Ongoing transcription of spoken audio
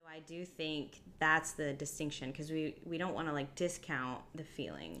do think that's the distinction, because we don't want to like discount the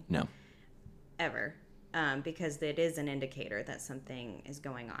feeling. No. Ever. Because it is an indicator that something is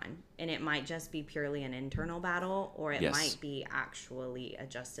going on. And it might just be purely an internal battle, or it might be actually a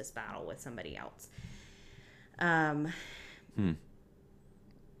justice battle with somebody else.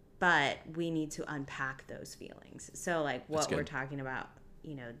 But we need to unpack those feelings. So like what we're talking about,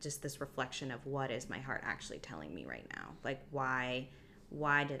 you know, just this reflection of what is my heart actually telling me right now? Like why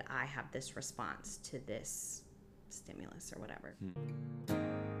did I have this response to this stimulus or whatever?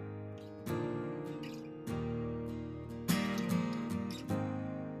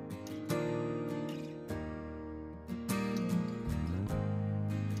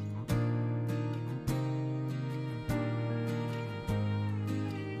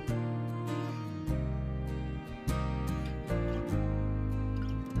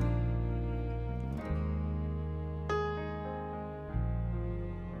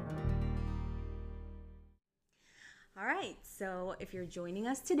 All right, so if you're joining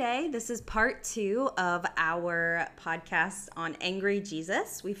us today, this is part 2 of our podcast on Angry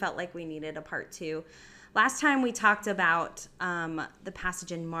Jesus. We felt like we needed a part 2. Last time we talked about the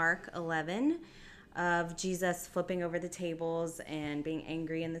passage in Mark 11 of Jesus flipping over the tables and being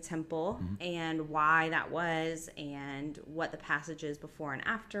angry in the temple, and why that was, and what the passages before and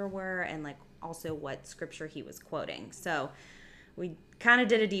after were, and like also what scripture he was quoting. So we kind of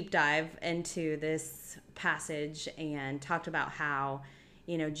did a deep dive into this passage and talked about how,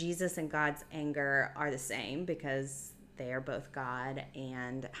 you know, Jesus and God's anger are the same because they are both God,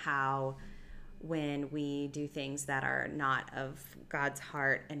 and how when we do things that are not of God's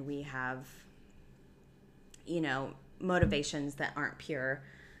heart and we have, you know, motivations that aren't pure,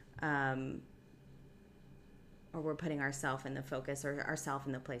 or we're putting ourselves in the focus or ourselves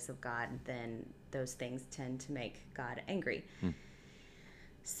in the place of God, then those things tend to make God angry.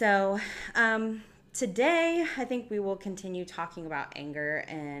 So today, I think we will continue talking about anger,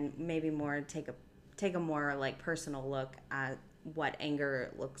 and maybe more take a more like personal look at what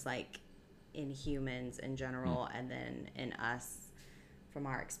anger looks like in humans in general, and then in us from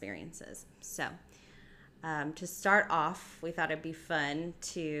our experiences. So to start off, we thought it'd be fun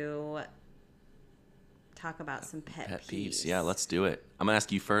to talk about some pet peeves. Yeah, let's do it. I'm gonna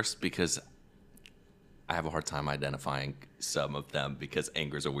ask you first because I have a hard time identifying some of them because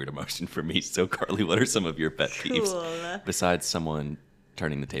anger is a weird emotion for me. So, Carly, what are some of your pet peeves besides someone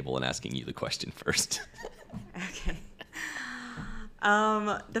turning the table and asking you the question first? Okay.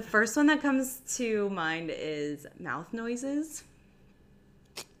 The first one that comes to mind is mouth noises.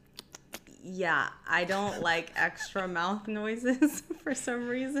 Yeah, I don't like extra mouth noises for some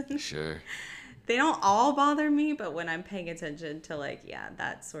reason. Sure. They don't all bother me, but when I'm paying attention to like,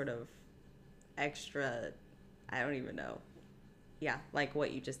 that sort of extra, I don't even know. Yeah, like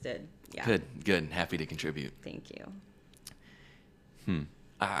what you just did. Yeah. Good. Happy to contribute. Thank you.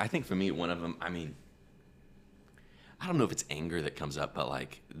 I think for me, one of them, I mean, I don't know if it's anger that comes up, but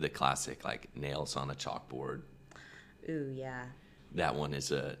like the classic, like nails on a chalkboard. Ooh, yeah. That one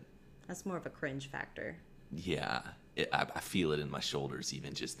is That's more of a cringe factor. Yeah. I feel it in my shoulders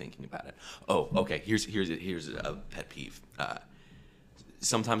even just thinking about it. Oh, okay. Here's a pet peeve.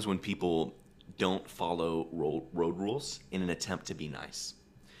 Sometimes when people don't follow road rules in an attempt to be nice.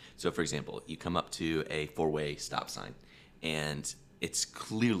 So, for example, you come up to a 4-way stop sign, and it's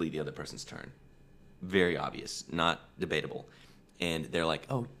clearly the other person's turn. Very obvious, not debatable. And they're like,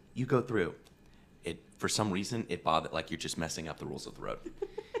 "Oh, you go through." For some reason, it bothers, like you're just messing up the rules of the road.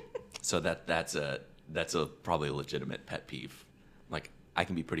 So that's a probably a legitimate pet peeve. Like, I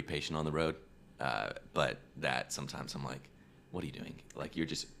can be pretty patient on the road, but that sometimes I'm like, what are you doing? Like, you're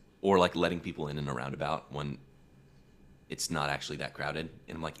just, or like letting people in a roundabout when it's not actually that crowded.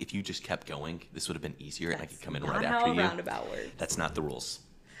 And I'm like, if you just kept going, this would have been easier, and I could come in right after you. That's not how a roundabout works. That's not the rules.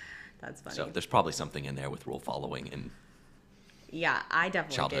 That's funny. So there's probably something in there with rule following and yeah, I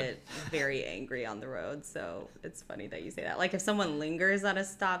definitely childhood. get very angry on the road, so it's funny that you say that. Like if someone lingers at a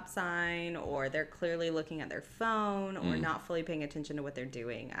stop sign, or they're clearly looking at their phone, or not fully paying attention to what they're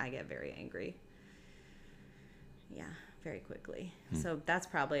doing, I get very angry. Yeah, very quickly. So that's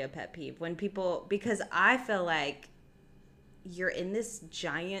probably a pet peeve. When people, because I feel like you're in this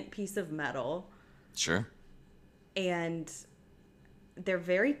giant piece of metal. Sure. And they're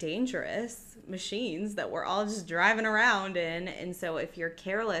very dangerous machines that we're all just driving around in. And so if you're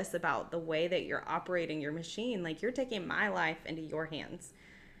careless about the way that you're operating your machine, like you're taking my life into your hands.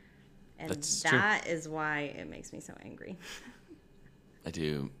 And that is why it makes me so angry. I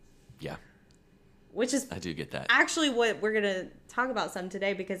do. Yeah. Which is I do get that. Actually what we're going to talk about some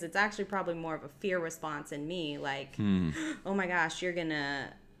today, because it's actually probably more of a fear response in me. Like, oh my gosh, you're going to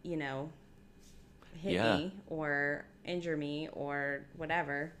you know, hit Yeah. me or injure me or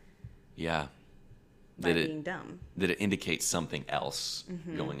whatever Yeah. by That it being dumb. that it indicates something else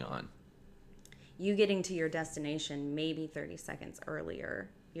going on. You getting to your destination maybe 30 seconds earlier,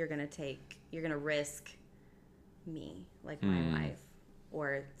 you're going to risk me, like my life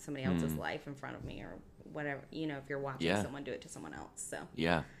or somebody else's life in front of me or whatever, you know, if you're watching Yeah. someone do it to someone else. So,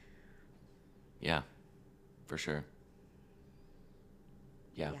 Yeah. Yeah. For sure.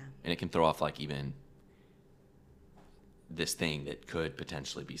 Yeah. Yeah. And it can throw off like even this thing that could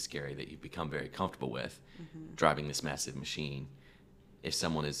potentially be scary that you've become very comfortable with, driving this massive machine. If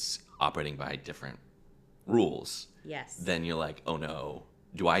someone is operating by different rules, yes. then you're like, oh no,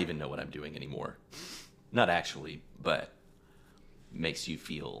 do I even know what I'm doing anymore? Not actually, but makes you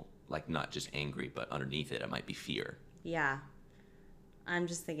feel like not just angry, but underneath it might be fear. Yeah. I'm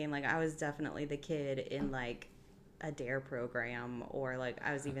just thinking, like, I was definitely the kid in, like, a DARE program, or, like,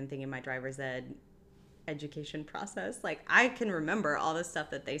 I was even thinking my driver's ed education process. Like, I can remember all the stuff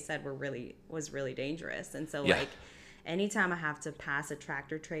that they said was really dangerous. And so, Yeah. like, anytime I have to pass a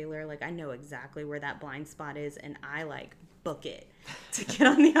tractor trailer, like, I know exactly where that blind spot is, and I, like, book it to get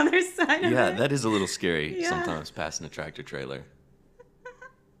on the other side of Yeah, it. that is a little scary Yeah. sometimes, passing a tractor trailer.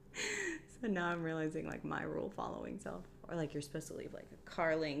 So now I'm realizing, like, my rule following self, or like you're supposed to leave like a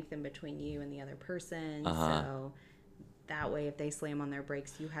car length in between you and the other person. So that way, if they slam on their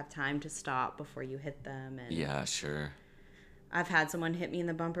brakes, you have time to stop before you hit them. And Yeah, sure. I've had someone hit me in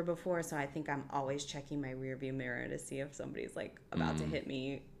the bumper before, so I think I'm always checking my rearview mirror to see if somebody's like about to hit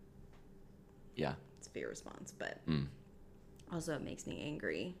me. Yeah. It's fear response, but also it makes me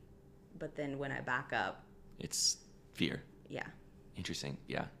angry. But then when I back up, It's fear. yeah. Interesting.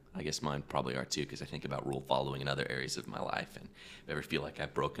 Yeah. I guess mine probably are too, because I think about rule following in other areas of my life. And if I ever feel like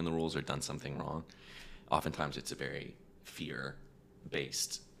I've broken the rules or done something wrong, oftentimes it's a very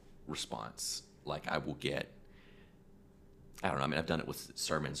fear-based response. Like I will get, I don't know, I mean, I've done it with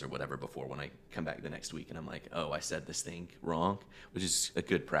sermons or whatever before when I come back the next week and I'm like, oh, I said this thing wrong, which is a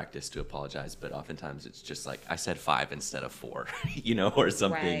good practice to apologize. But oftentimes it's just like, I said 5 instead of 4, you know, or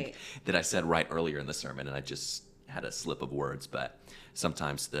something Right. that I said right earlier in the sermon and I just had a slip of words. But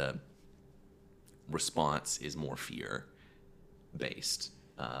sometimes the response is more fear-based.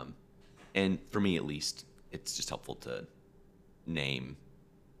 And for me, at least, it's just helpful to name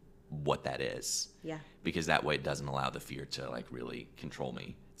what that is. Yeah. Because that way it doesn't allow the fear to like really control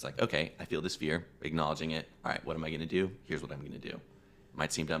me. It's like, okay, I feel this fear, acknowledging it. All right, what am I going to do? Here's what I'm going to do.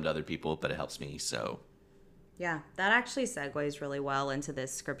 Might seem dumb to other people, but it helps me. So Yeah, that actually segues really well into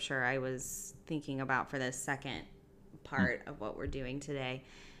this scripture I was thinking about for this second part of what we're doing today.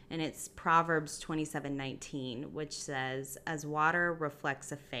 And it's Proverbs 27:19, which says, as water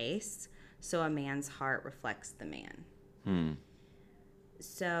reflects a face, so a man's heart reflects the man.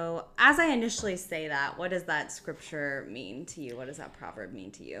 So as I initially say that, what does that scripture mean to you? What does that proverb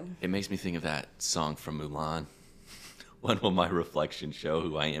mean to you? it makes me think of that song from Mulan. When will my reflection show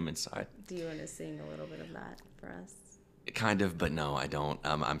who I am inside? Do you want to sing a little bit of that for us? Kind of, but no, I don't.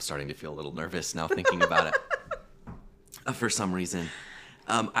 I'm starting to feel a little nervous now thinking about it for some reason.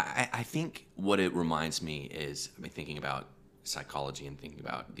 I think what it reminds me is, I mean, thinking about psychology and thinking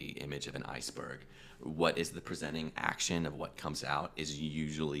about the image of an iceberg. What is the presenting action of what comes out is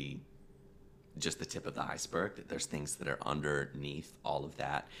usually just the tip of the iceberg. That there's things that are underneath all of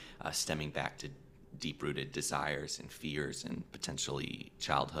that, stemming back to deep-rooted desires and fears and potentially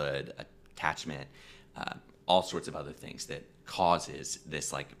childhood attachment, all sorts of other things that causes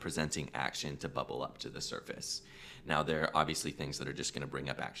this like presenting action to bubble up to the surface. Now, there are obviously things that are just going to bring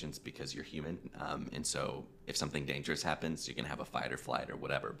up actions because you're human. And so if something dangerous happens, you're going to have a fight or flight or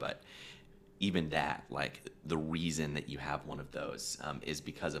whatever. But even that, like the reason that you have one of those is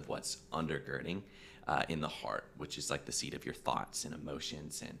because of what's undergirding in the heart, which is like the seat of your thoughts and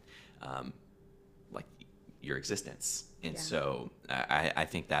emotions and like your existence. And so I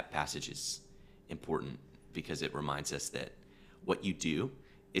think that passage is important because it reminds us that what you do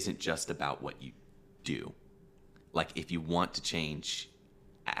isn't just about what you do. Like if you want to change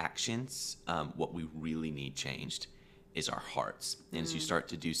actions, what we really need changed is our hearts. And as you start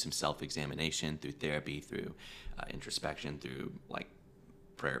to do some self-examination through therapy, through introspection, through like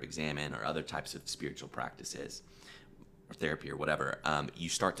prayer of examine or other types of spiritual practices or therapy or whatever, you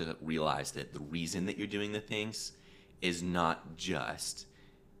start to realize that the reason that you're doing the things is not just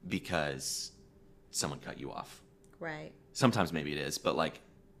because someone cut you off. Right. Sometimes maybe it is, but like,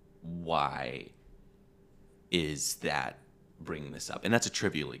 why is that bringing this up? And that's a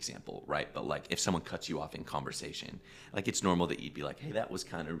trivial example, right? But like if someone cuts you off in conversation, like it's normal that you'd be like, hey, that was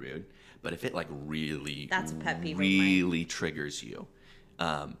kind of rude. But if it like really, That's a pet peeve of really triggers you,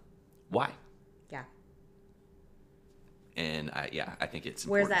 Why? Yeah. And I think it's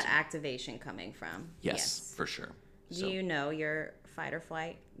Where's important. that activation coming from? Yes, for sure. Do you know your fight or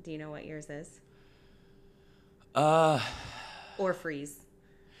flight? Do you know what yours is? Or freeze?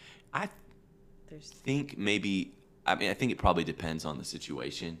 I think maybe, I think it probably depends on the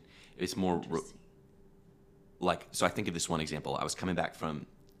situation. It's more so I think of this one example. I was coming back from,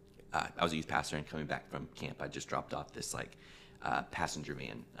 I was a youth pastor and coming back from camp. I just dropped off this passenger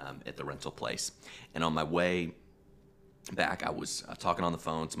van at the rental place. And on my way back, I was talking on the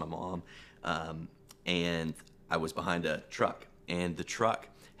phone to my mom, and I was behind a truck, and the truck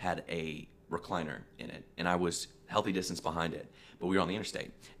had a recliner in it, and I was healthy distance behind it, but we were on the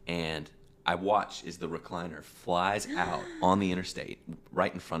interstate, and I watched as the recliner flies out on the interstate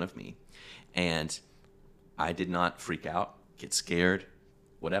right in front of me, and I did not freak out, get scared,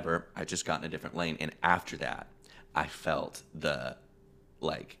 whatever. I just got in a different lane, and after that, I felt the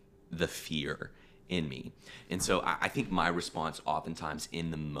fear in me. And so I think my response oftentimes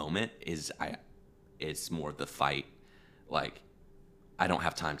in the moment is it's more the fight. Like, I don't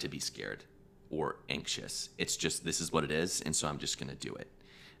have time to be scared or anxious. It's just, this is what it is. And so I'm just going to do it.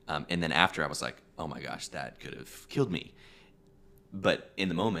 And then after I was like, oh my gosh, that could have killed me. But in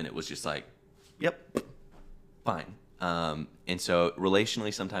the moment, it was just like, yep, fine. And so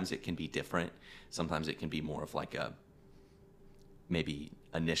relationally, sometimes it can be different. Sometimes it can be more of like a maybe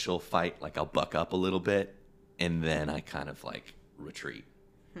initial fight, like I'll buck up a little bit and then I kind of like retreat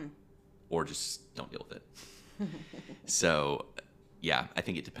or just don't deal with it. So yeah, I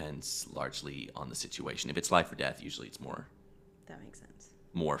think it depends largely on the situation. If it's life or death, usually it's more, that makes sense,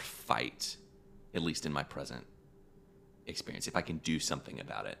 more fight, at least in my present experience. If I can do something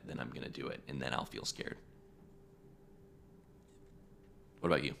about it, then I'm going to do it, and then I'll feel scared. What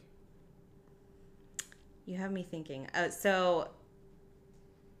about you? You have me thinking.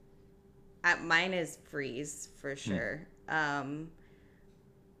 Mine is freeze for sure,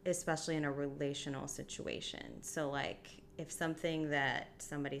 especially in a relational situation. So like if something that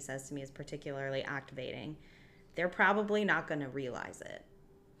somebody says to me is particularly activating, they're probably not going to realize it.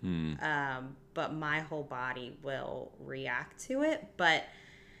 But my whole body will react to it. But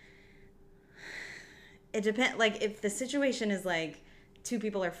it depends. Like if the situation is like two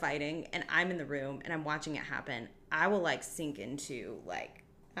people are fighting and I'm in the room and I'm watching it happen, I will like sink into like,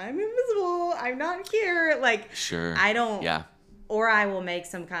 I'm invisible, I'm not here. Like, sure. I don't. Yeah. Or I will make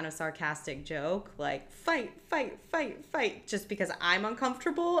some kind of sarcastic joke, like fight, just because I'm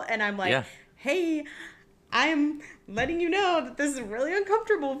uncomfortable. And I'm like, hey, I'm letting you know that this is really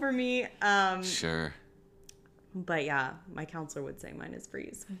uncomfortable for me. Sure. But yeah, my counselor would say mine is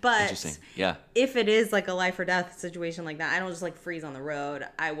freeze. But interesting. Yeah. If it is like a life or death situation like that, I don't just like freeze on the road.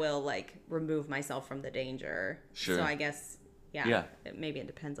 I will like remove myself from the danger. Sure. So I guess, yeah. Maybe it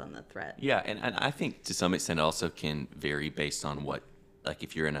depends on the threat. Yeah, and I think to some extent it also can vary based on what, like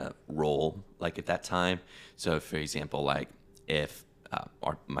if you're in a role, like at that time. So for example, like if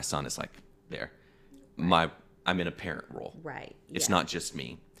my son is like there, I'm in a parent role. Right. It's not just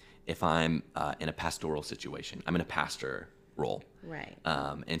me. If I'm in a pastoral situation, I'm in a pastor role. Right.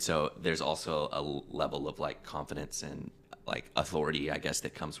 And so there's also a level of like confidence and like authority, I guess,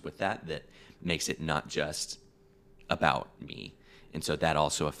 that comes with that makes it not just about me. And so that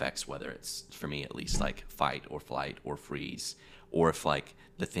also affects whether it's, for me at least, like fight or flight or freeze, or if like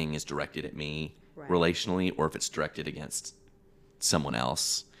the thing is directed at me relationally, or if it's directed against someone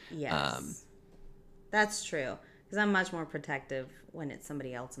else. Yes. That's true. Because I'm much more protective when it's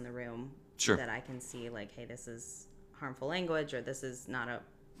somebody else in the room. Sure. That I can see like, hey, this is harmful language, or this is not a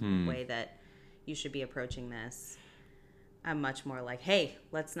way that you should be approaching this. I'm much more like, hey,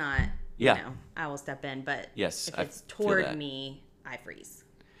 let's not, I will step in. But if it's toward me, I freeze.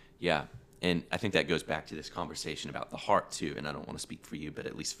 Yeah. And I think that goes back to this conversation about the heart too. And I don't want to speak for you, but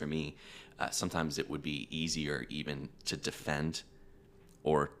at least for me, sometimes it would be easier even to defend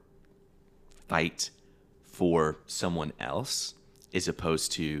or fight for someone else as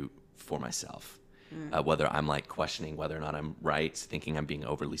opposed to for myself. Whether I'm like questioning whether or not I'm right, thinking I'm being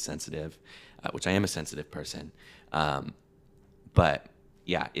overly sensitive, which I am a sensitive person. But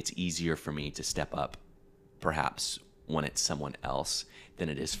yeah, it's easier for me to step up perhaps when it's someone else than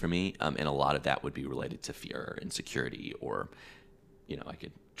it is for me. And a lot of that would be related to fear or insecurity, or, I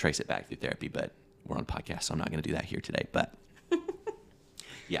could trace it back through therapy, but we're on a podcast, so I'm not going to do that here today. But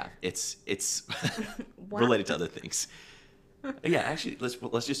yeah, it's related to other things. Yeah, actually,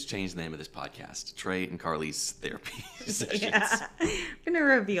 let's just change the name of this podcast. Trey and Carly's therapy sessions. Yeah. I'm going to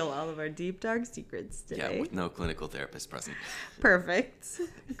reveal all of our deep, dark secrets today. Yeah, with no clinical therapist present. Perfect.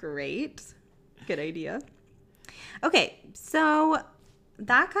 Great. Good idea. Okay, so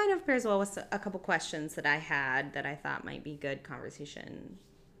that kind of pairs well with a couple questions that I had that I thought might be good conversation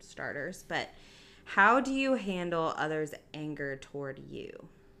starters. But how do you handle others' anger toward you?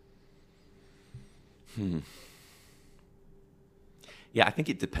 Yeah, I think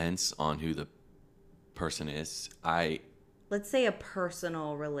it depends on who the person is. Let's say a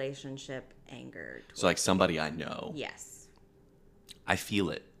personal relationship anger So like somebody I know, yes. I feel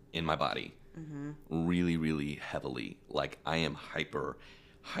it in my body really, really heavily. Like I am hyper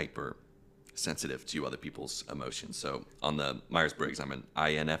sensitive to other people's emotions. So on the Myers-Briggs, I'm an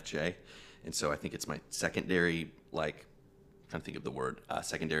INFJ. And so I think it's my secondary, like, I'm trying to think of the word,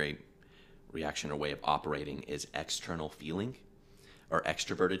 secondary reaction or way of operating is external feeling, or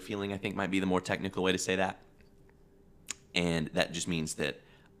extroverted feeling, I think might be the more technical way to say that. And that just means that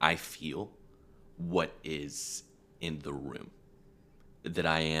I feel what is in the room, that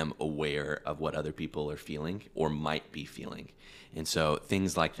I am aware of what other people are feeling or might be feeling. And so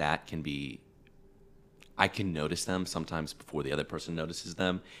things like that can be, I can notice them sometimes before the other person notices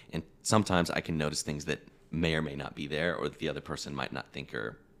them. And sometimes I can notice things that may or may not be there or that the other person might not think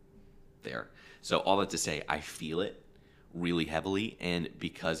are there. So all that to say, I feel it really heavily. And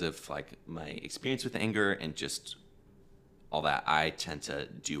because of like my experience with anger and just all that, I tend to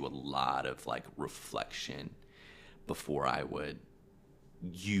do a lot of like reflection before I would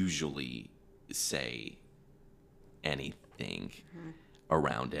usually say anything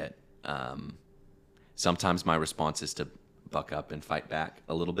around it. Sometimes my response is to buck up and fight back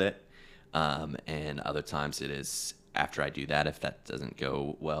a little bit. And other times it is after I do that, if that doesn't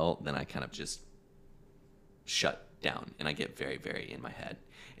go well, then I kind of just shut down and I get very, very in my head.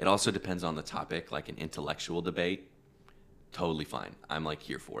 It also depends on the topic, like an intellectual debate. Totally fine. I'm like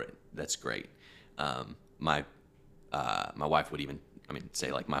here for it. That's great. My wife would even,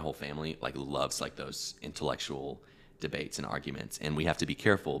 say like my whole family like loves like those intellectual debates and arguments, and we have to be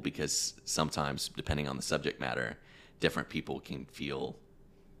careful because sometimes, depending on the subject matter, different people can feel.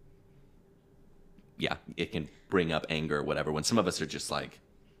 Yeah, it can bring up anger or whatever. When some of us are just like,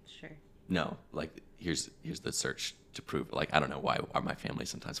 Sure. no, like here's the search to prove. Like I don't know why my family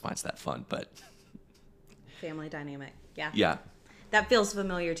sometimes finds that fun, but Family dynamic. Yeah. yeah. That feels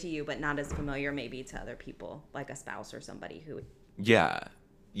familiar to you, but not as familiar maybe to other people, like a spouse or somebody who. Yeah.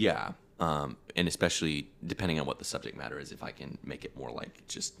 And especially depending on what the subject matter is, if I can make it more like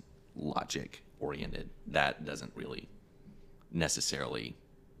just logic oriented, that doesn't really necessarily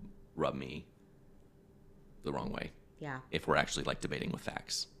rub me the wrong way. Yeah. If we're actually like debating with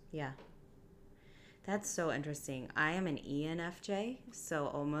facts. Yeah. That's so interesting. I am an ENFJ, so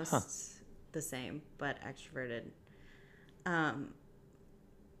almost the same, but extroverted.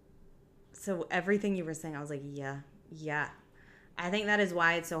 So everything you were saying, I was like, yeah. I think that is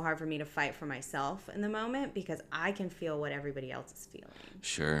why it's so hard for me to fight for myself in the moment, because I can feel what everybody else is feeling.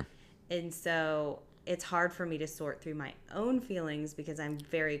 Sure. And so it's hard for me to sort through my own feelings because I'm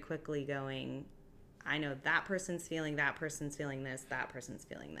very quickly going, I know that person's feeling this, that person's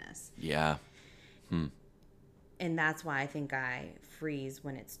feeling this. Yeah. And that's why I think I freeze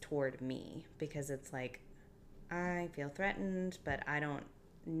when it's toward me, because it's like, I feel threatened, but I don't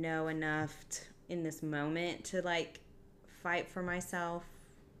know enough in this moment to like fight for myself.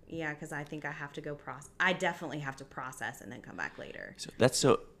 Yeah, because I think I have to go I definitely have to process and then come back later. So that's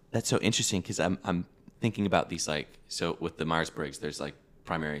so interesting because I'm thinking about these like, so with the Myers-Briggs, there's like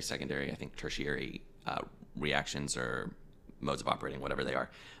primary, secondary, I think tertiary reactions or modes of operating, whatever they are.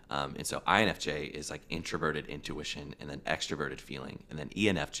 And so INFJ is like introverted intuition and then extroverted feeling. And then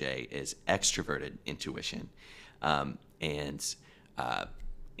ENFJ is extroverted intuition and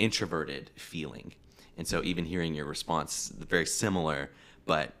introverted feeling. And so even hearing your response, very similar,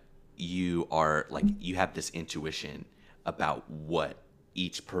 but you are like, you have this intuition about what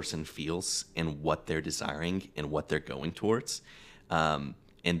each person feels and what they're desiring and what they're going towards. And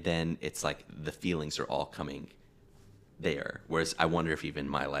then it's like the feelings are all coming there. Whereas I wonder if even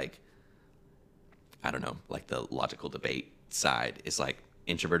my like, I don't know, like the logical debate side is like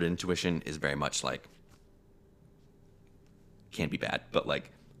introverted intuition is very much like, can be bad, but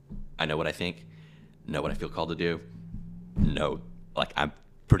like, I know what I think, know what I feel called to do. No, like I'm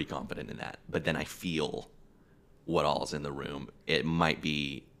pretty confident in that. But then I feel what all's in the room. It might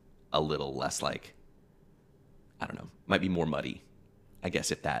be a little less like, I don't know, might be more muddy, I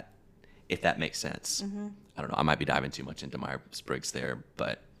guess, if that makes sense. Mm-hmm. I don't know. I might be diving too much into Myers-Briggs there,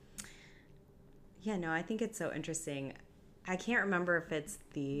 but. Yeah, no, I think it's so interesting. I can't remember if it's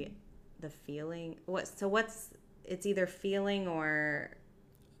the feeling. It's either feeling or.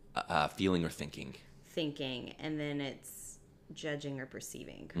 Feeling or thinking. Thinking, and then it's judging or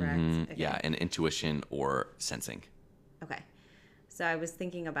perceiving, correct? Mm-hmm. Okay. Yeah, and intuition or sensing. Okay. So I was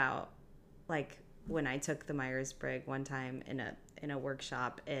thinking about like when I took the Myers-Briggs one time in a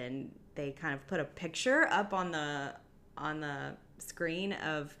workshop, and they kind of put a picture up on the screen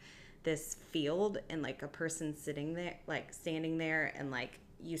of this field, and like a person sitting there, like standing there, and like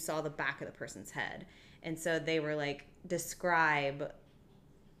you saw the back of the person's head. And so they were like, describe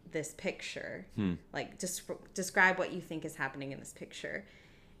this picture. Like describe what you think is happening in this picture.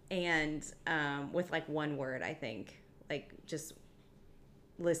 And with like one word, I think, like just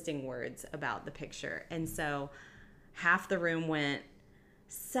listing words about the picture. And so half the room went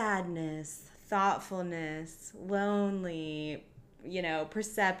sadness, thoughtfulness, lonely,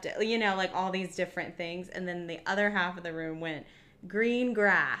 perceptive, like all these different things. And then the other half of the room went green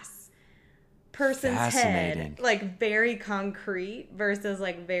grass, person's head, like very concrete versus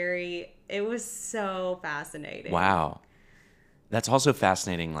like very, it was so fascinating. Wow. That's also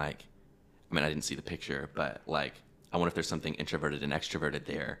fascinating. Like, I mean, I didn't see the picture, but like, I wonder if there's something introverted and extroverted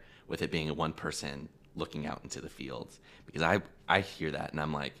there with it being a one person looking out into the fields. Because I hear that and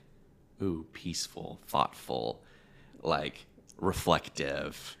I'm like, ooh, peaceful, thoughtful, like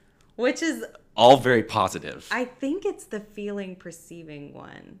reflective. Which is all very positive. I think it's the feeling perceiving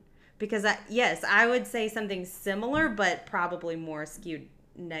one. Because I would say something similar, but probably more skewed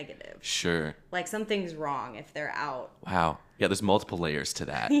negative. Sure. Like something's wrong if they're out. Wow. Yeah, there's multiple layers to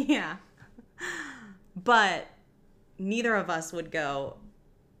that. Yeah. But neither of us would go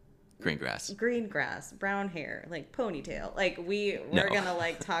green grass, brown hair, like ponytail. Like we're gonna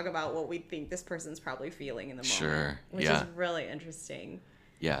like talk about what we think this person's probably feeling in the moment. Sure. Which is really interesting.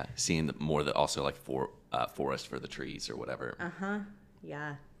 Yeah, seeing also like forest for the trees or whatever.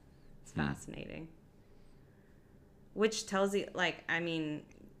 Yeah, it's fascinating. Which tells you, like, I mean,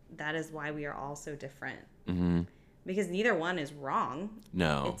 that is why we are all so different. Mm-hmm. Because neither one is wrong.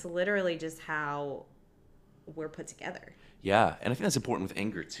 No, it's literally just how we're put together. Yeah, and I think that's important with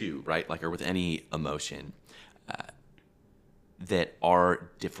anger too, right? Like, or with any emotion, that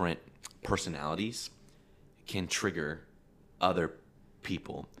our different personalities can trigger other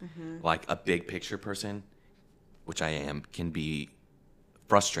people. Mm-hmm. Like a big picture person, which I am, can be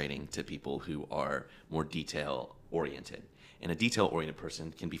frustrating to people who are more detail oriented. And a detail oriented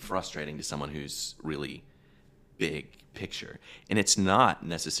person can be frustrating to someone who's really big picture. And it's not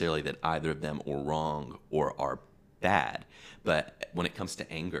necessarily that either of them are wrong or are bad, but when it comes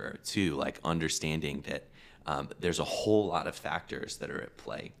to anger too, like understanding that there's a whole lot of factors that are at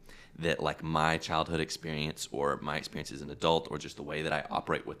play, that like my childhood experience or my experience as an adult or just the way that I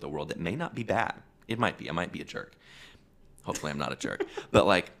operate with the world, that may not be bad. It might be. I might be a jerk. Hopefully I'm not a jerk. But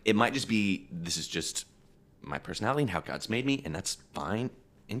like, it might just be, this is just my personality and how God's made me, and that's fine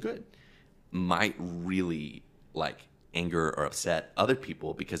and good. Might really like anger or upset other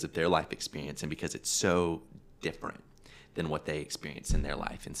people because of their life experience and because it's so different than what they experience in their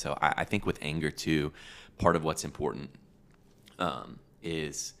life. And so I think with anger too, part of what's important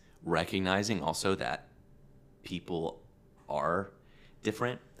is recognizing also that people are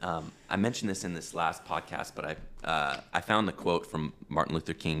different. I mentioned this in this last podcast, but I found the quote from Martin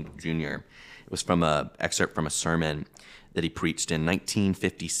Luther King Jr. It was from an excerpt from a sermon that he preached in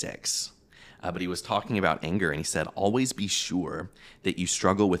 1956. But he was talking about anger, and he said, always be sure that you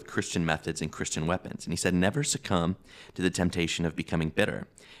struggle with Christian methods and Christian weapons. And he said, never succumb to the temptation of becoming bitter.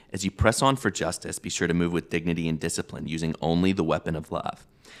 As you press on for justice, be sure to move with dignity and discipline, using only the weapon of love.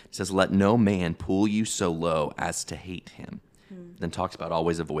 He says, let no man pull you so low as to hate him. Then talks about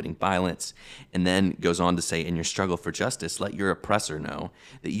always avoiding violence, and then goes on to say, in your struggle for justice, let your oppressor know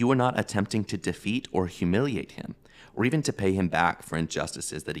that you are not attempting to defeat or humiliate him, or even to pay him back for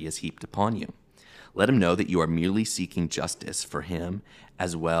injustices that he has heaped upon you. Let him know that you are merely seeking justice for him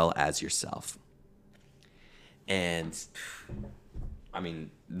as well as yourself. And I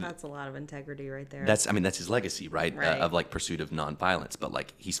mean, that's a lot of integrity right there. That's his legacy, right? Of like pursuit of nonviolence, but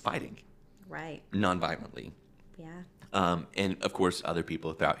like he's fighting, right, nonviolently. Yeah. And of course, other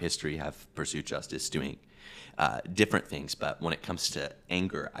people throughout history have pursued justice doing different things. But when it comes to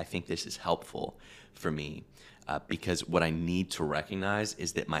anger, I think this is helpful for me because what I need to recognize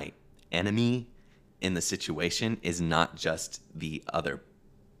is that my enemy in the situation is not just the other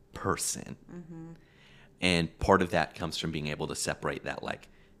person. Mm-hmm. And part of that comes from being able to separate that like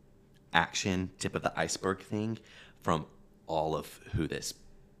action, tip of the iceberg thing from all of who this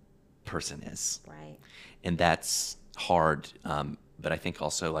person is. Right. And that's hard. But I think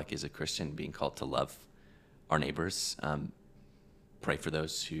also like as a Christian being called to love our neighbors, pray for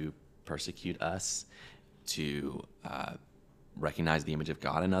those who persecute us, to recognize the image of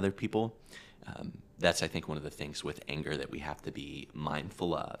God in other people. That's, I think, one of the things with anger that we have to be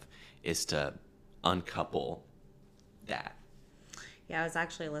mindful of, is to uncouple that. Yeah, I was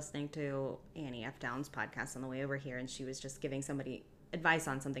actually listening to Annie F. Downs' podcast on the way over here, and she was just giving somebody advice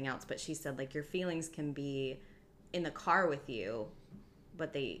on something else. But she said, like, your feelings can be in the car with you,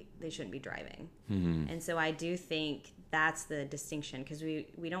 but they shouldn't be driving. Mm-hmm. And so I do think that's the distinction, because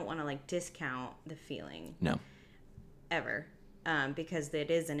we don't want to, like, discount the feeling. No. Ever. Because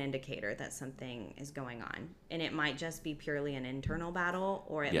it is an indicator that something is going on. And it might just be purely an internal battle,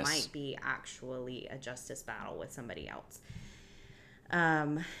 or it might be actually a justice battle with somebody else.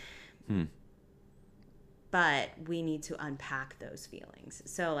 But we need to unpack those feelings.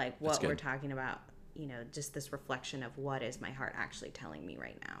 So, like, what we're talking about, you know, just this reflection of what is my heart actually telling me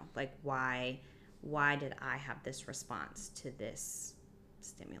right now? Like, why did I have this response to this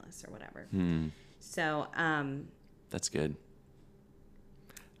stimulus or whatever? So, that's good.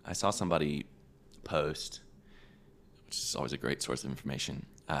 I saw somebody post, which is always a great source of information.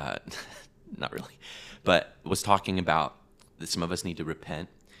 Not really, but was talking about that some of us need to repent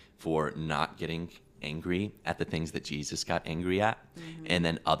for not getting angry at the things that Jesus got angry at. And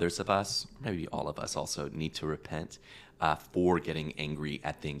then others of us, maybe all of us, also need to repent for getting angry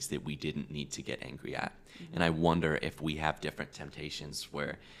at things that we didn't need to get angry at. And I wonder if we have different temptations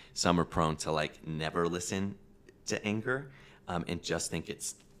where some are prone to, like, never listen to anger and just think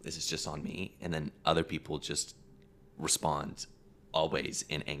this is just on me. And then other people just respond always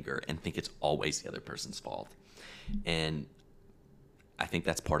in anger and think it's always the other person's fault. And I think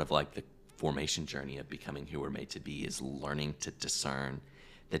that's part of, like, the formation journey of becoming who we're made to be, is learning to discern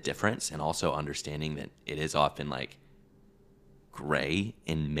the difference, and also understanding that it is often, like, gray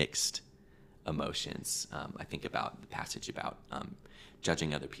and mixed emotions. I think about the passage about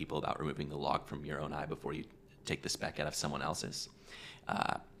judging other people, about removing the log from your own eye before you take the speck out of someone else's.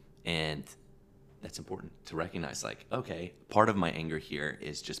 And that's important to recognize, like, okay, part of my anger here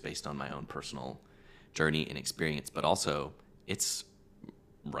is just based on my own personal journey and experience, but also it's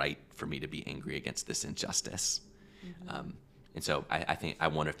right for me to be angry against this injustice. And so I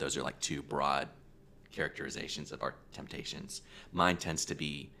wonder if those are, like, two broad characterizations of our temptations. Mine tends to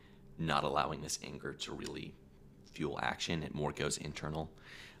be not allowing this anger to really fuel action. It more goes internal.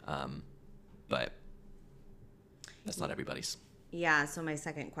 But that's not everybody's. Yeah, so my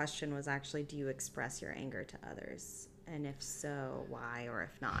second question was actually, do you express your anger to others? And if so, why? Or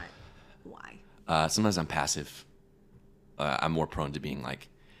if not, why? Sometimes I'm passive. I'm more prone to being, like,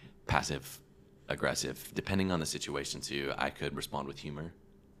 passive aggressive. Depending on the situation, too, I could respond with humor.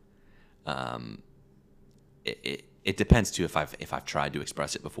 It depends, too, if I've tried to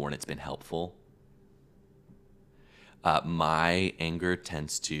express it before and it's been helpful. My anger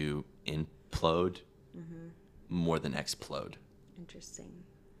tends to implode more than explode. Interesting.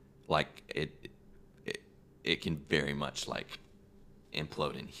 Like, it can very much, like,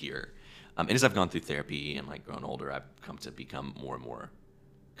 implode in here. And as I've gone through therapy and, like, grown older, I've come to become more and more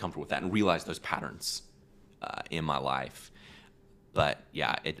comfortable with that and realize those patterns in my life. But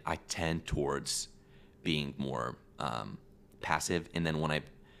yeah, I tend towards being more passive. And then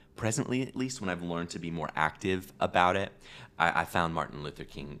presently, at least, when I've learned to be more active about it, I found Martin Luther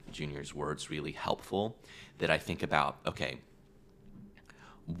King Jr.'s words really helpful, that I think about, okay,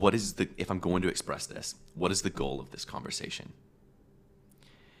 if I'm going to express this, what is the goal of this conversation?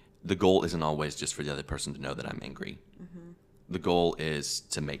 The goal isn't always just for the other person to know that I'm angry. The goal is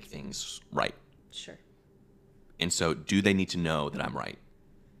to make things right. Sure. And so, do they need to know that I'm right?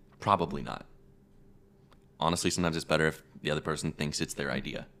 Probably not. Honestly, sometimes it's better if the other person thinks it's their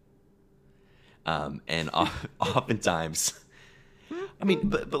idea. And oftentimes, I mean,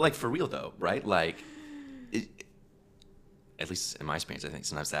 but like, for real though, right? Like, at least in my experience, I think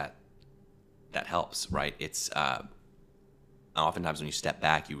sometimes that helps, right? It's oftentimes when you step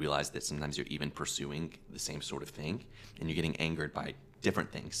back, you realize that sometimes you're even pursuing the same sort of thing, and you're getting angered by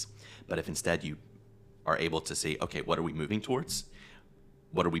different things. But if instead you are able to say, okay, what are we moving towards?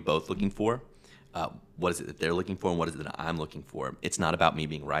 What are we both looking for? What is it that they're looking for, and what is it that I'm looking for? It's not about me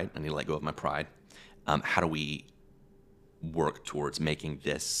being right. I need to let go of my pride. How do we work towards making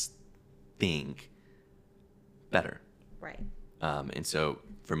this thing better? Right. And so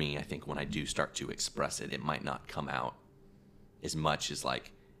for me, I think when I do start to express it, it might not come out as much as,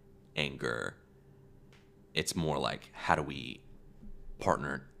 like, anger. It's more like, how do we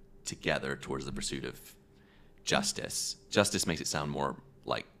partner together towards the pursuit of justice? Justice makes it sound more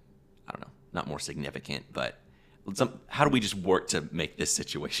like, I don't know, not more significant, but how do we just work to make this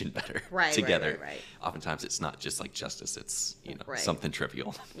situation better together? Right. Oftentimes it's not just like justice, it's, something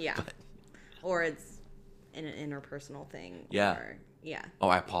trivial. Yeah. Or it's an interpersonal thing. Yeah. Yeah. Oh,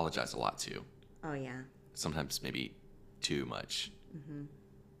 I apologize a lot too. Oh, yeah. Sometimes maybe too much.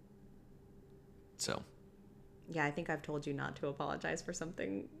 So. Yeah, I think I've told you not to apologize for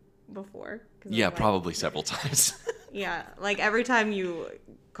something before. Yeah, probably several times. Yeah, like every time you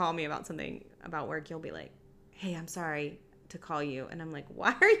call me about something about work, you'll be like, hey, I'm sorry to call you. And I'm like,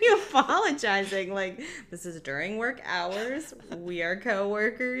 why are you apologizing? Like, this is during work hours. We are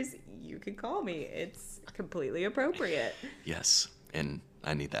coworkers. You can call me. It's completely appropriate. Yes, and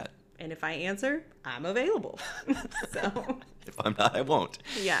I need that. And if I answer, I'm available. So, If I'm not, I won't.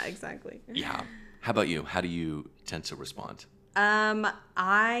 yeah, exactly. Yeah. How about you? How do you tend to respond?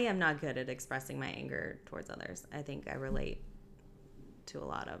 I am not good at expressing my anger towards others. I think I relate to a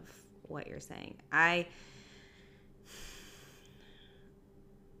lot of what you're saying. I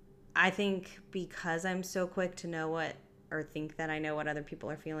think because I'm so quick to know what or think that I know what other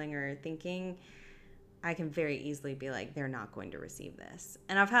people are feeling or thinking, I can very easily be like, they're not going to receive this.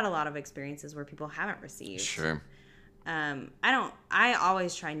 And I've had a lot of experiences where people haven't received. Sure. I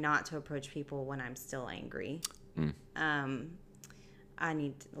always try not to approach people when I'm still angry. I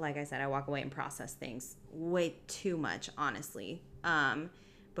need, like I said, I walk away and process things way too much, honestly,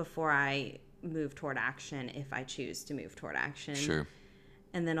 before I move toward action, if I choose to move toward action. Sure.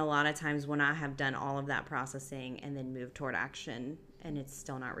 And then a lot of times when I have done all of that processing and then move toward action and it's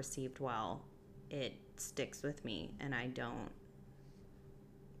still not received well, it sticks with me, and I don't.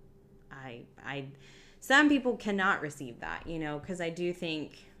 Some people cannot receive that, because I do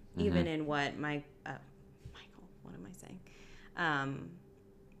think even in what Michael, what am I saying?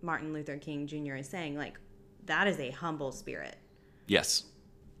 Martin Luther King Jr. is saying, like, that is a humble spirit. Yes.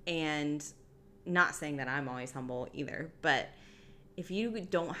 And not saying that I'm always humble either, but if you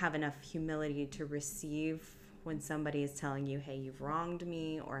don't have enough humility to receive when somebody is telling you, hey, you've wronged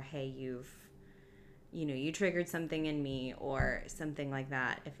me, or hey, you triggered something in me, or something like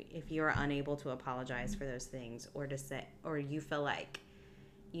that, if you're unable to apologize for those things, or to say, or you feel like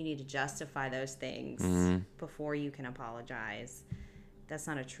you need to justify those things before you can apologize, that's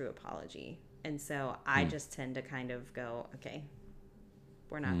not a true apology. And so I just tend to kind of go, okay,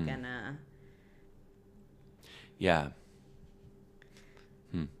 we're not gonna. Yeah.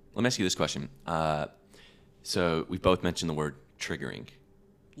 Let me ask you this question. So we both mentioned the word triggering.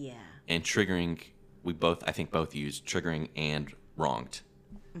 Yeah. And triggering, I think both use triggering and wronged.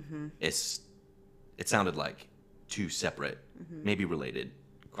 It sounded like two separate, maybe related,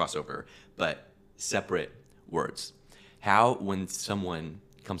 crossover, but separate words. How, when someone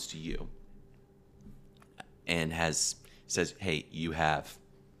comes to you and says, hey, you have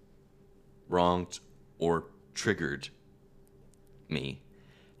wronged or triggered me,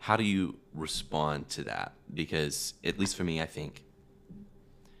 how do you respond to that? Because at least for me, I think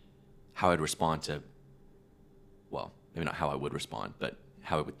how I'd respond to, well, maybe not how I would respond, but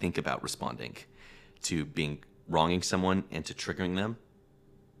how I would think about responding to wronging someone and to triggering them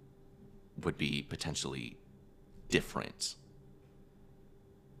would be potentially different.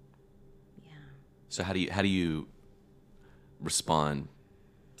 Yeah. So how do you respond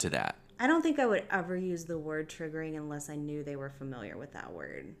to that? I don't think I would ever use the word triggering unless I knew they were familiar with that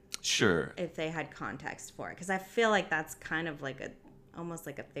word. Sure. If they had context for it. Because I feel like that's kind of like almost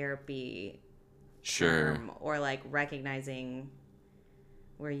like a therapy term, or like recognizing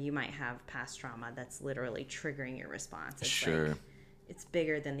where you might have past trauma that's literally triggering your response. It's like, it's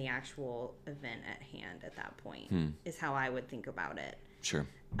bigger than the actual event at hand at that point, is how I would think about it. Sure.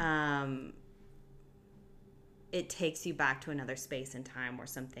 It takes you back to another space and time where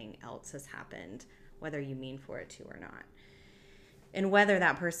something else has happened, whether you mean for it to or not. And whether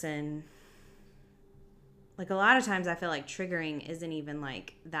that person, like a lot of times I feel like triggering isn't even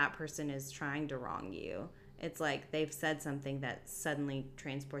like that person is trying to wrong you. It's like they've said something that suddenly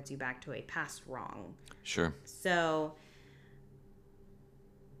transports you back to a past wrong. Sure. So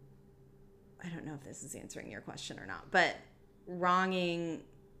I don't know if this is answering your question or not, but wronging,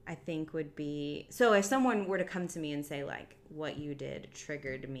 I think, would be, so if someone were to come to me and say, like, what you did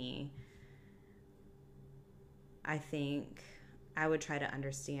triggered me, I think I would try to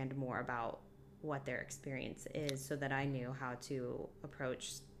understand more about what their experience is so that I knew how to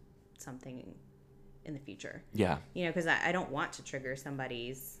approach something in the future. Yeah. Because I don't want to trigger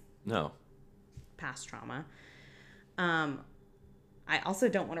somebody's past trauma. I also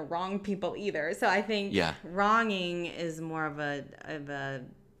don't want to wrong people either. So I think wronging is more of a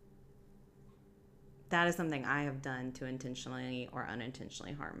that is something I have done to intentionally or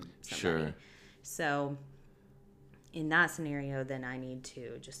unintentionally harm somebody. Sure. So in that scenario, then I need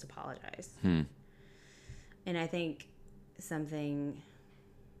to just apologize. And I think something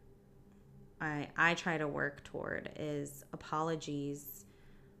I try to work toward is apologies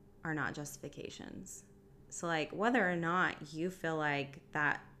are not justifications. So like whether or not you feel like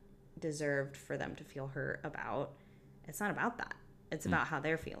that deserved for them to feel hurt about. It's not about that. It's about how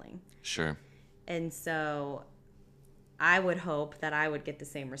they're feeling. Sure. And so I would hope that I would get the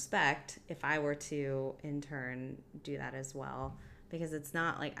same respect if I were to, in turn, do that as well. Because it's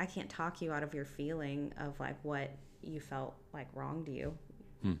not like I can't talk you out of your feeling of like what you felt like wronged you.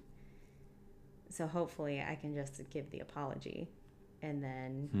 So hopefully I can just give the apology and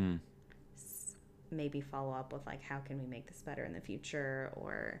then maybe follow up with like, how can we make this better in the future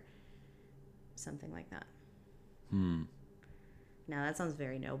or something like that. Now that sounds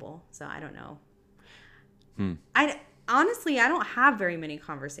very noble. So I don't know. Honestly, I don't have very many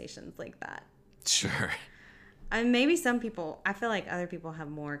conversations like that. Sure. And maybe some people, I feel like other people have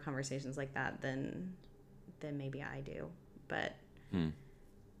more conversations like that than maybe I do. But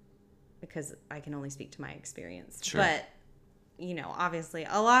because I can only speak to my experience. Sure. But, you know, obviously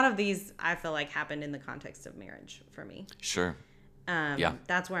a lot of these I feel like happened in the context of marriage for me. Sure. Yeah.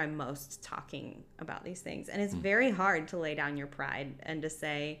 That's where I'm most talking about these things. And it's very hard to lay down your pride and to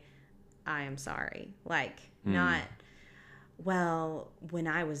say, I am sorry. Like, not, well, when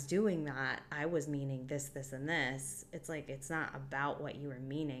I was doing that, I was meaning this, this, and this. It's like, it's not about what you were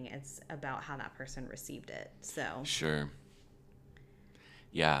meaning. It's about how that person received it. So. Sure.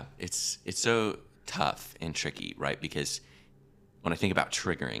 Yeah. It's so tough and tricky, right? Because when I think about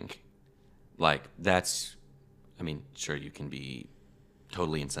triggering, like that's, I mean, sure, you can be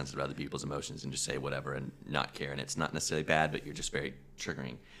totally insensitive to other people's emotions and just say whatever and not care. And it's not necessarily bad, but you're just very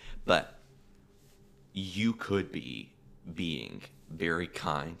triggering. But you could be being very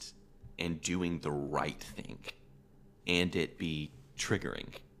kind and doing the right thing and it be triggering.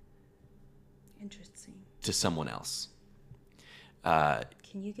 Interesting. To someone else.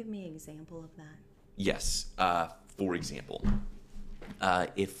 Can you give me an example of that? Yes. For example,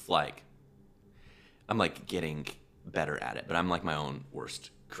 if like, I'm like getting better at it, but I'm like my own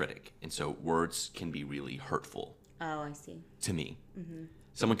worst critic. And so words can be really hurtful. Oh, I see. To me.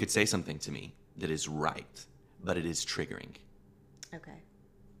 Someone could say something to me that is right, but it is triggering. Okay.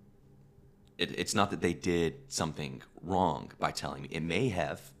 It's not that they did something wrong by telling me. It may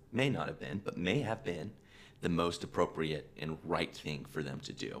not have been, but may have been the most appropriate and right thing for them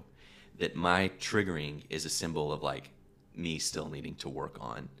to do. That my triggering is a symbol of like me still needing to work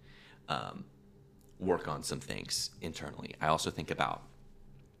on some things internally. I also think about,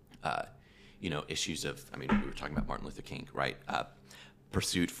 issues of, I mean, we were talking about Martin Luther King, right?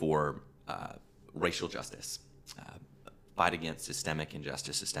 Pursuit for racial justice, fight against systemic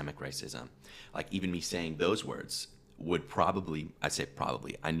injustice, systemic racism. Like even me saying those words would probably,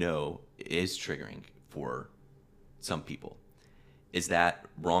 I know is triggering for some people. Is that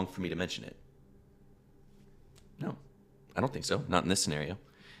wrong for me to mention it? No, I don't think so. Not in this scenario.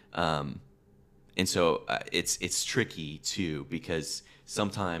 And so it's tricky too, because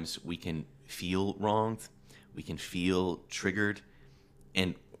sometimes we can feel wronged, we can feel triggered,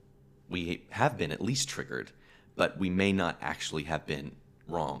 and we have been at least triggered, but we may not actually have been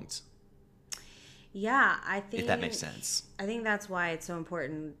wronged. Yeah, I think... If that makes sense. I think that's why it's so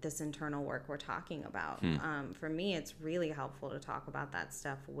important, this internal work we're talking about. For me, it's really helpful to talk about that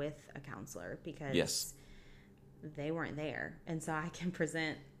stuff with a counselor because they weren't there. And so I can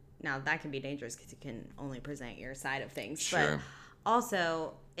present... Now, that can be dangerous because you can only present your side of things. Sure. But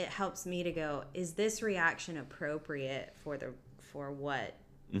also, it helps me to go, is this reaction appropriate for what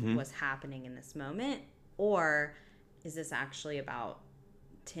was happening in this moment? Or is this actually about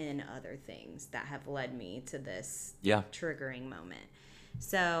 10 other things that have led me to this triggering moment?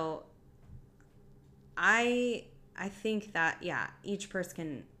 So I think that, each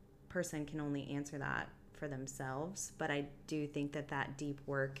person can only answer that for themselves, but I do think that deep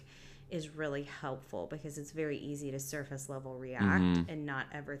work is really helpful because it's very easy to surface level react and not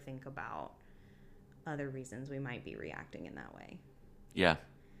ever think about other reasons we might be reacting in that way. Yeah.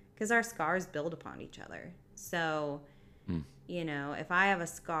 Because our scars build upon each other. So, if I have a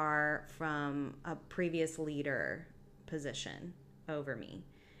scar from a previous leader position over me,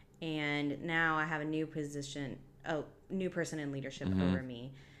 and now I have a new person in leadership over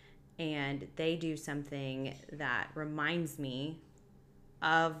me, and they do something that reminds me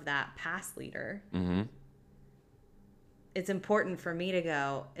of that past leader, it's important for me to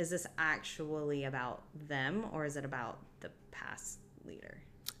go, is this actually about them or is it about the past leader?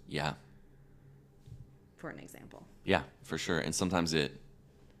 Yeah. For an example. Yeah, for sure. And sometimes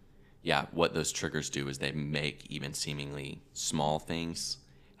what those triggers do is they make even seemingly small things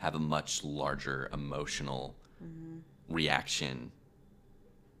have a much larger emotional reaction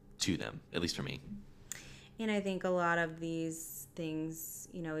to them, at least for me. And I think a lot of these things,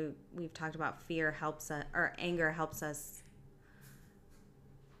 we've talked about fear helps us, or anger helps us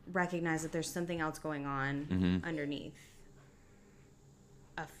recognize that there's something else going on underneath.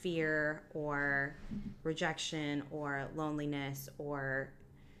 A fear or rejection or loneliness, or,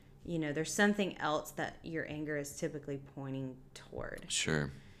 there's something else that your anger is typically pointing toward.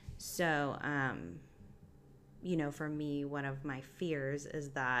 Sure. So, for me, one of my fears is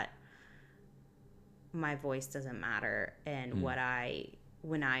that my voice doesn't matter, and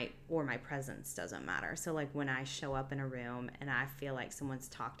or my presence doesn't matter. So like when I show up in a room and I feel like someone's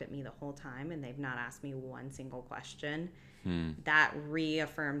talked at me the whole time and they've not asked me one single question, that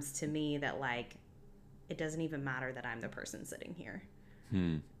reaffirms to me that like it doesn't even matter that I'm the person sitting here,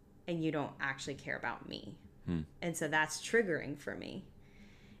 and you don't actually care about me. And so that's triggering for me.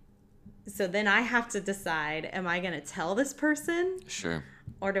 So then I have to decide, am I going to tell this person? Sure.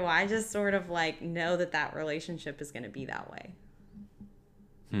 Or do I just sort of like know that relationship is going to be that way?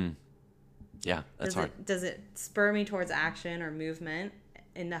 Yeah, that's hard. Does it spur me towards action or movement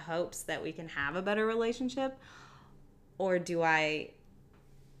in the hopes that we can have a better relationship? Or do I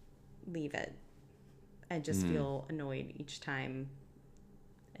leave it and just feel annoyed each time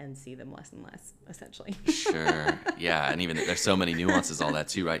and see them less and less, essentially? Sure. Yeah, and even there's so many nuances, all that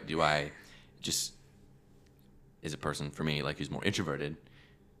too, right? Do I just, as a person for me, like who's more introverted,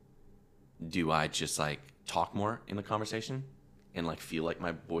 do I just like talk more in the conversation and like feel like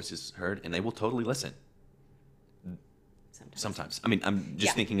my voice is heard, and they will totally listen? Sometimes. I mean, I'm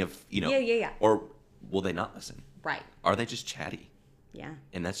just thinking of, Yeah. Or will they not listen? Right. Are they just chatty? Yeah.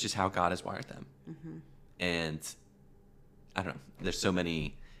 And that's just how God has wired them. And I don't know. There's so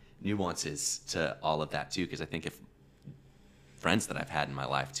many nuances to all of that too, because I think if friends that I've had in my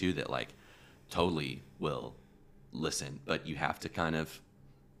life too that like totally will listen, but you have to kind of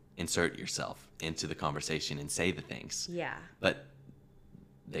insert yourself into the conversation and say the things. Yeah. But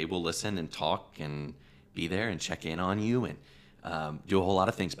they will listen and talk and be there and check in on you and do a whole lot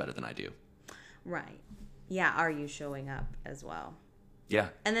of things better than I do. Right. Yeah. Are you showing up as well? Yeah.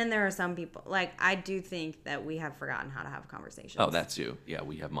 And then there are some people, like, I do think that we have forgotten how to have conversations. Oh, that too. Yeah,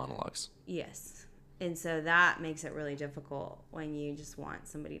 we have monologues. Yes. And so that makes it really difficult when you just want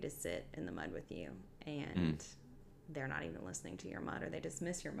somebody to sit in the mud with you and they're not even listening to your mud, or they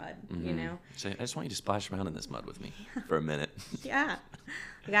dismiss your mud, So I just want you to splash around in this mud with me for a minute. Yeah.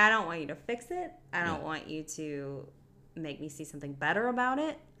 Like, I don't want you to fix it. I don't want you to make me see something better about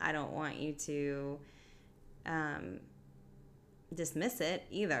it. I don't want you to dismiss it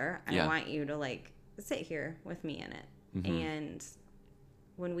either. I want you to like sit here with me in it. And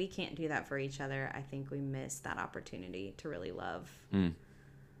when we can't do that for each other, I think we miss that opportunity to really love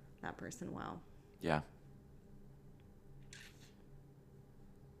that person well. Yeah.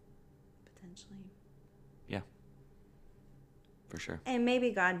 Potentially. Yeah. For sure. And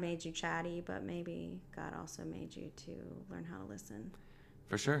maybe God made you chatty, but maybe God also made you to learn how to listen.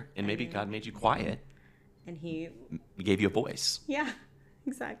 For sure. And maybe God made you quiet. And he gave you a voice. Yeah,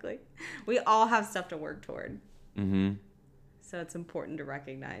 exactly. We all have stuff to work toward. So it's important to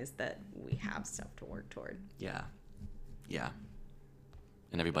recognize that we have stuff to work toward. Yeah. Yeah.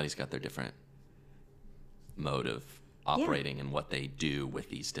 And everybody's got their different mode of operating and what they do with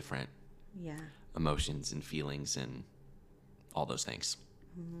these different emotions and feelings and all those things.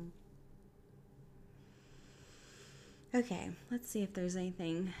 Okay, let's see if there's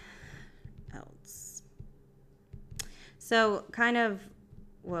anything else. So kind of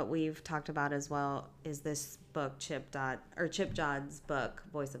what we've talked about as well is this book, Chip Dodd's book,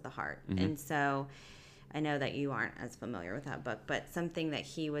 Voice of the Heart. And so I know that you aren't as familiar with that book, but something that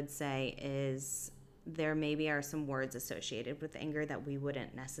he would say is there maybe are some words associated with anger that we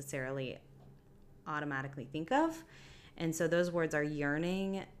wouldn't necessarily automatically think of. And so those words are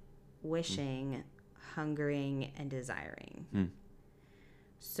yearning, wishing, hungering, and desiring.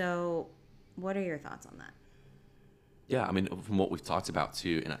 So what are your thoughts on that? Yeah, I mean, from what we've talked about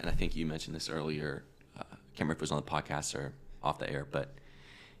too, and I think you mentioned this earlier, I can't remember if it was on the podcast or off the air, but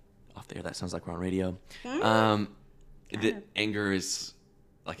off the air, that sounds like we're on radio. That anger is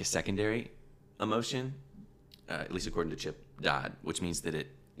like a secondary emotion, at least according to Chip Dodd, which means that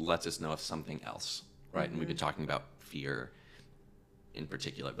it lets us know of something else, right? And we've been talking about fear in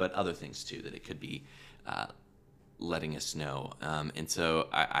particular, but other things too, that it could be letting us know. And so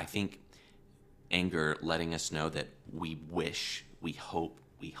I think anger letting us know that we wish, we hope,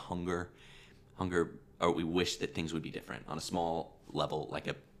 we hunger, or we wish that things would be different on a small level, like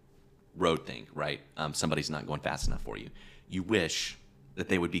a road thing, right? Somebody's not going fast enough for you. You wish that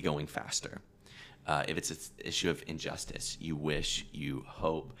they would be going faster. If it's an issue of injustice, you wish, you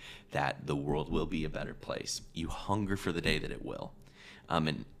hope that the world will be a better place. You hunger for the day that it will.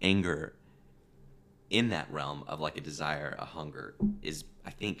 And anger in that realm of like a desire, a hunger, is I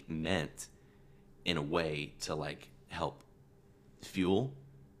think meant in a way to like help fuel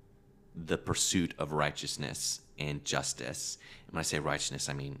the pursuit of righteousness and justice. And when I say righteousness,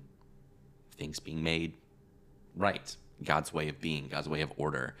 I mean things being made right, God's way of being, God's way of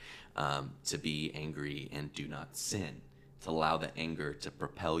order, to be angry and do not sin, to allow the anger to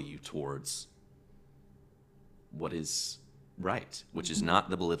propel you towards what is right, which is not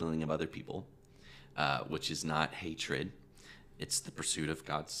the belittling of other people, which is not hatred. It's the pursuit of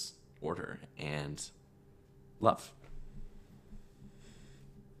God's order and love.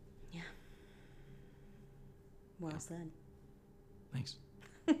 Yeah. Well said. Thanks.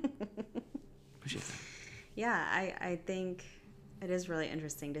 Appreciate that. Yeah, I think it is really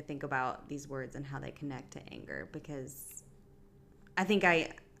interesting to think about these words and how they connect to anger, because I think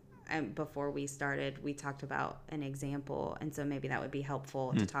before we started, we talked about an example, and so maybe that would be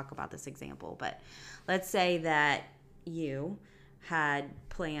helpful to talk about this example. But let's say that you had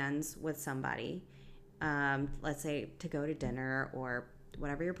plans with somebody, let's say to go to dinner or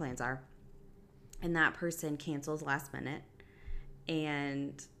whatever your plans are, and that person cancels last minute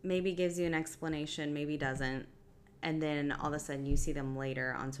and maybe gives you an explanation, maybe doesn't, and then all of a sudden you see them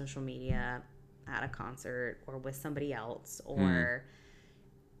later on social media at a concert or with somebody else, or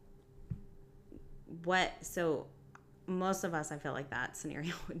what. So most of us, I feel like that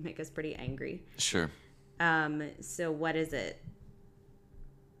scenario would make us pretty angry. Sure. So what is it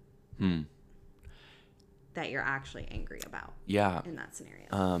that you're actually angry about in that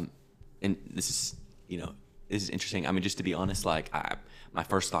scenario? And this is interesting. I mean, just to be honest, like my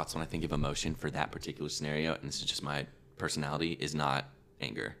first thoughts when I think of emotion for that particular scenario, and this is just my personality, is not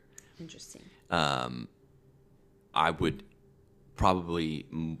anger. Interesting. I would probably,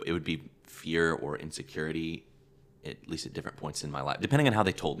 it would be fear or insecurity, at least at different points in my life, depending on how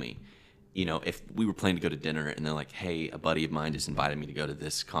they told me. If we were planning to go to dinner and they're like, hey, a buddy of mine just invited me to go to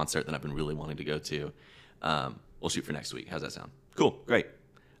this concert that I've been really wanting to go to. We'll shoot for next week. How's that sound? Cool. Great.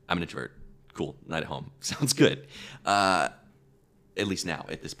 I'm an introvert. Cool. Night at home. Sounds good. At least now,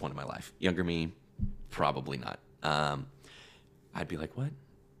 at this point in my life. Younger me, probably not. I'd be like, what?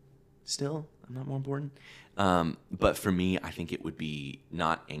 Still? I'm not more important? But for me, I think it would be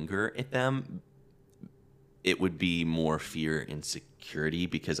not anger at them. It would be more fear and insecurity,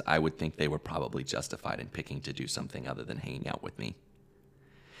 because I would think they were probably justified in picking to do something other than hanging out with me.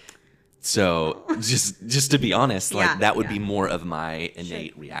 So just to be honest, like that would be more of my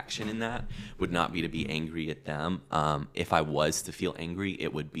innate reaction in that, would not be to be angry at them. If I was to feel angry,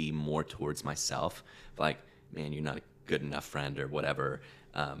 it would be more towards myself. Like, man, you're not a good enough friend or whatever.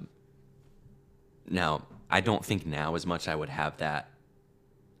 Now, I don't think now as much I would have that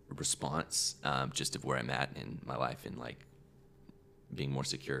response, just of where I'm at in my life and like being more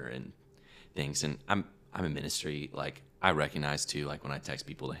secure in things. And I'm in ministry. Like, I recognize too, like when I text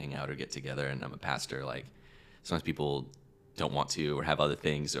people to hang out or get together, and I'm a pastor, like sometimes people don't want to or have other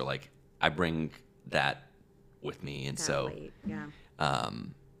things, or like I bring that with me. And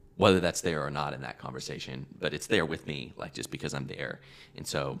whether that's there or not in that conversation, but it's there with me, like just because I'm there. And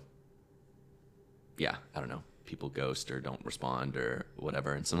so, yeah, I don't know, people ghost or don't respond or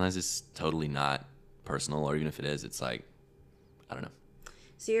whatever. And sometimes it's totally not personal, or even if it is, it's like, I don't know.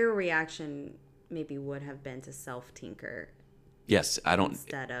 So your reaction maybe would have been to self-tinker. Yes, I don't know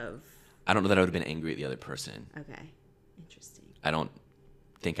that I would have been angry at the other person. Okay, interesting. I don't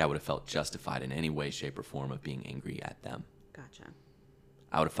think I would have felt justified in any way, shape, or form of being angry at them. Gotcha.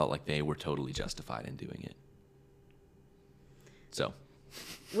 I would have felt like they were totally justified in doing it. So,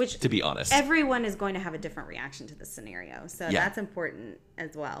 which, to be honest, everyone is going to have a different reaction to the scenario. So that's important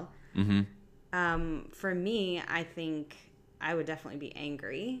as well. Mm-hmm. For me, I think I would definitely be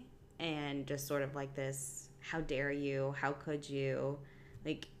angry. And just sort of like this, how dare you? How could you?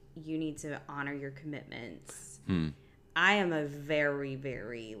 Like, you need to honor your commitments. I am a very,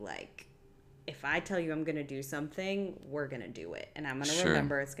 very, like, if I tell you I'm going to do something, we're going to do it. And I'm going to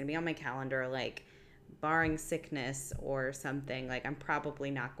remember, it's going to be on my calendar, like, barring sickness or something, like, I'm probably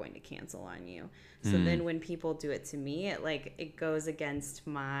not going to cancel on you. So then when people do it to me, it goes against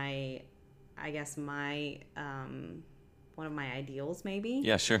my, I guess, my, one of my ideals maybe.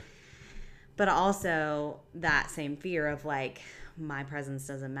 Yeah, sure. But also that same fear of like, my presence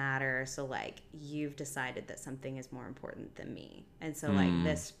doesn't matter. So like, you've decided that something is more important than me. And so like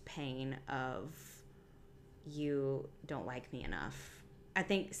this pain of you don't like me enough. I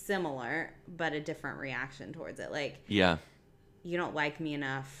think similar, but a different reaction towards it. Like, yeah, you don't like me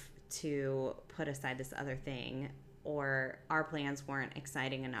enough to put aside this other thing, or our plans weren't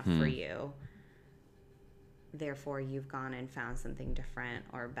exciting enough for you. therefore you've gone and found something different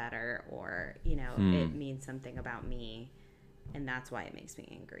or better, or, you know, it means something about me, and that's why it makes me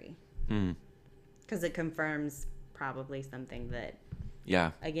angry. Because it confirms probably something that,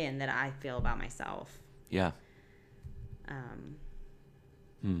 again, that I feel about myself. Yeah.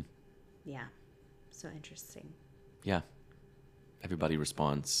 So interesting. Yeah. Everybody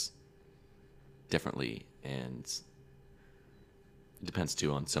responds differently, and it depends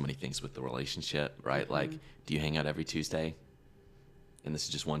too on so many things with the relationship, right? Like, do you hang out every Tuesday? And this is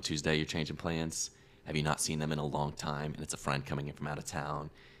just one Tuesday you're changing plans? Have you not seen them in a long time, and it's a friend coming in from out of town,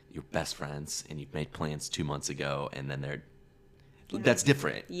 you're best friends, and you've made plans 2 months ago, and then that's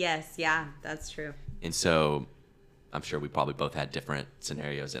different. Yes, yeah, that's true. And so I'm sure we probably both had different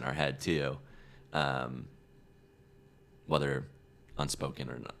scenarios in our head too, whether unspoken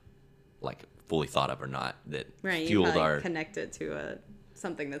or not, like fully thought of or not, that fueled our connected to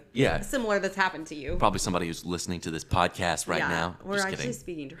something that's similar that's happened to you. Probably somebody who's listening to this podcast right now. We're just actually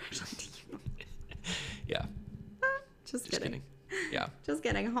speaking directly to you. Yeah. Just kidding. Yeah. Just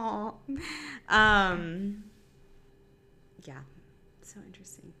kidding. Yeah. So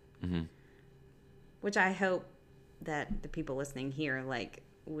interesting. Which I hope that the people listening here, like,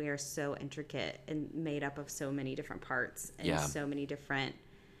 we are so intricate and made up of so many different parts and so many different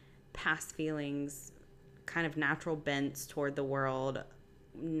past feelings, kind of natural bents toward the world,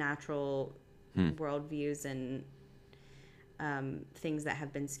 natural worldviews, and things that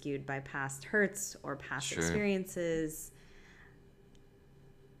have been skewed by past hurts or past experiences.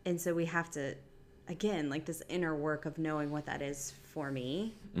 And so we have to, again, like, this inner work of knowing what that is for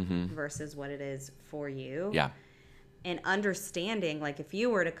me versus what it is for you. Yeah. And understanding, like, if you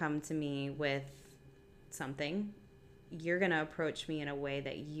were to come to me with something, you're going to approach me in a way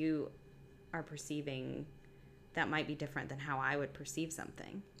that you are perceiving that might be different than how I would perceive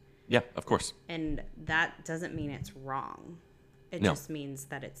something. Yeah, of course. And that doesn't mean it's wrong. It just means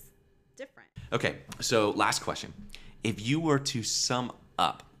that it's different. Okay, so last question. If you were to sum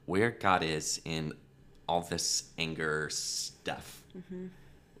up where God is in all this anger stuff,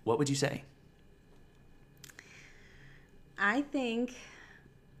 what would you say? I think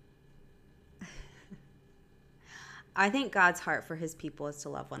God's heart for his people is to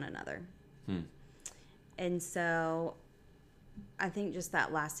love one another. And so I think just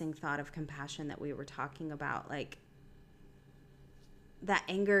that lasting thought of compassion that we were talking about, like, that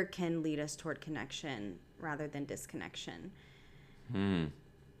anger can lead us toward connection rather than disconnection.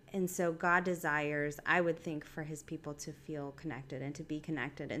 And so God desires, I would think, for his people to feel connected and to be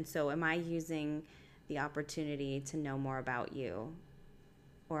connected. And so am I using the opportunity to know more about you,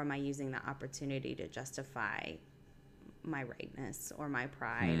 or am I using the opportunity to justify my rightness or my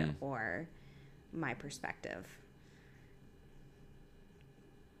pride or my perspective?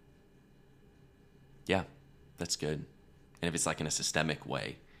 Yeah, that's good. And if it's like in a systemic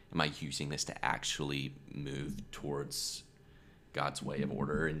way, am I using this to actually move towards God's way of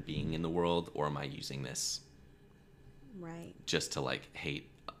order and being in the world, or am I using this just to, like, hate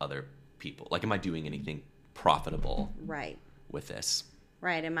other people? Like, am I doing anything profitable with this?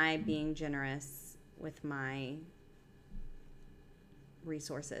 Right. Am I being generous with my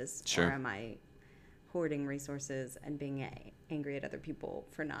resources? Sure. Or am I hoarding resources and being angry at other people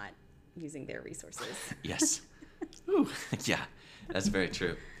for not using their resources? Yes. Ooh, yeah, that's very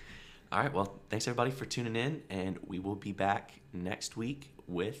true. All right. Well, thanks everybody for tuning in, and we will be back next week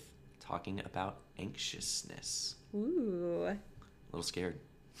with talking about anxiousness. Ooh. A little scared.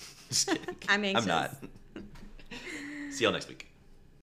 Just kidding. I'm anxious. I'm not. See y'all next week.